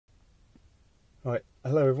Right,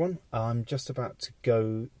 hello everyone. I'm just about to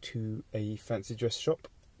go to a fancy dress shop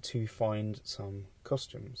to find some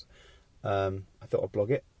costumes. I thought I'd blog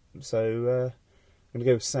it, so I'm going to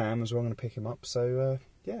go with Sam as well. I'm going to pick him up, so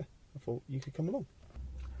yeah, I thought you could come along.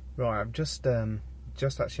 Right, I'm just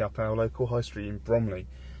actually up our local high street in Bromley,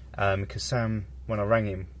 because Sam, when I rang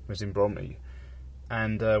him, was in Bromley,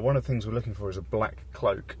 and one of the things we're looking for is a black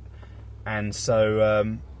cloak, and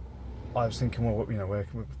so I was thinking, well, you know, we'll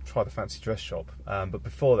try the fancy dress shop. But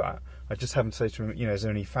before that, I just happened to say to him, you know, is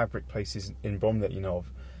there any fabric places in Bromley that you know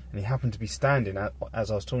of? And he happened to be standing,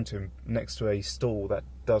 as I was talking to him, next to a stall that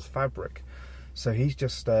does fabric. So he's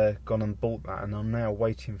just gone and bought that, and I'm now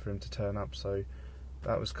waiting for him to turn up. So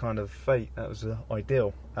that was kind of fate. That was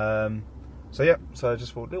ideal. So yeah, so I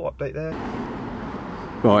just thought a little update there.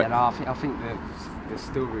 Right. Yeah, no, I think the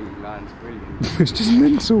story line's brilliant. It's just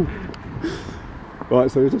mental. Right,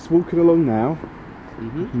 so we're just walking along now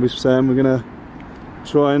with Sam. We're going to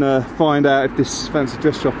try and find out if this fancy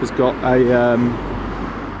dress shop has got a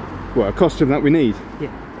costume that we need. Yeah.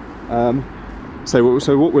 So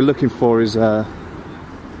what we're looking for is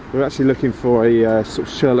we're actually looking for a sort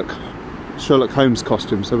of Sherlock Holmes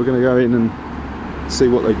costume. So we're going to go in and see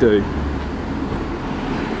what they do.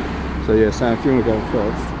 So yeah, Sam, if you want to go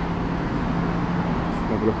first, let's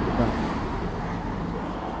have a look at the back.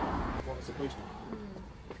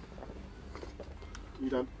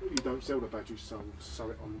 You don't sell the badge, you sew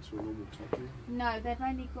it onto a normal top, do you? No, they've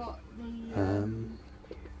only got the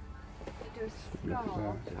they do a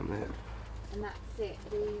scarf, and that's it.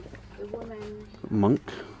 The woman Monk.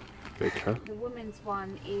 The woman's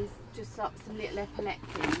one is just like some little epaulets.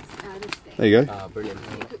 This thing. There you go. Ah, brilliant.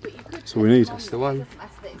 But you could That's what we need. That's the one.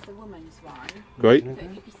 It's the woman's one. Great. But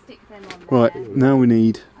you could stick them on there. Right, now we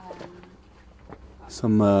need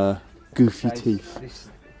some goofy teeth.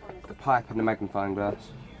 The pipe and the magnifying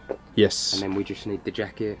glass. Yes. And then we just need the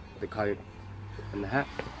jacket, the coat, and the hat.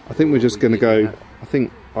 I think we're just going to go.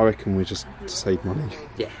 I reckon we're just to save money.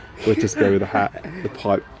 Yeah. We'll just go with the hat, the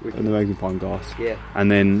pipe, and the magnifying glass. Yeah. And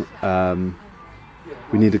then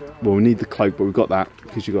we need the cloak, but we've got that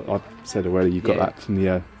because I said already you got that from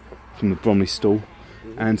the Bromley stall.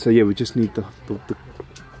 And so yeah, we just need the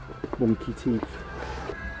wonky teeth.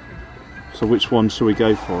 So which one shall we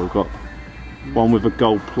go for? We've got one with a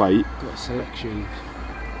gold plate. Got a selection.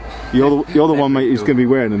 You're the one, mate, who's going to be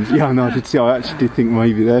wearing them. Yeah, no, I did see. I actually did think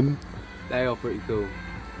maybe them. They are pretty cool.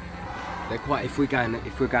 They're quite. If we're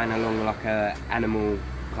going along like a animal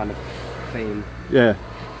kind of theme. Yeah.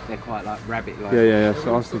 They're quite like rabbit-like. Yeah.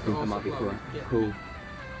 So I was thinking that might be cool.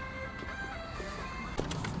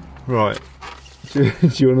 Right. Do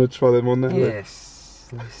you want to try them on there? Yes.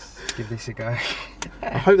 Let's give this a go.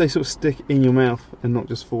 I hope they sort of stick in your mouth and not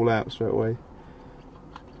just fall out straight away.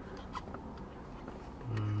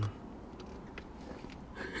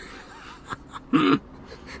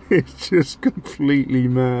 It's just completely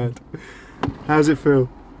mad. How's it feel?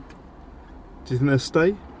 Do you think they'll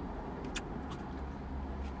stay?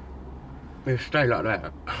 They'll stay like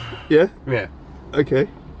that. Yeah? Yeah. Okay.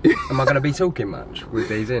 Am I going to be talking much with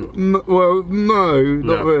these in? Well, no,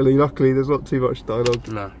 not really. Luckily, there's not too much dialogue.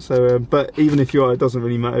 No. So, but even if you are, it doesn't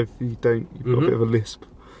really matter if you don't. You've got a bit of a lisp.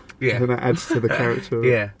 Yeah. And that adds to the character.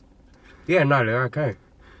 Yeah. Yeah, no, they're okay.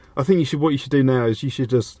 I think what you should do now is you should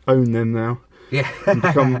just own them now. Yeah. And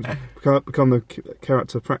become the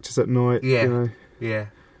character, practice at night. Yeah. You know, yeah.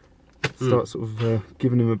 start sort of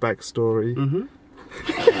giving him a backstory.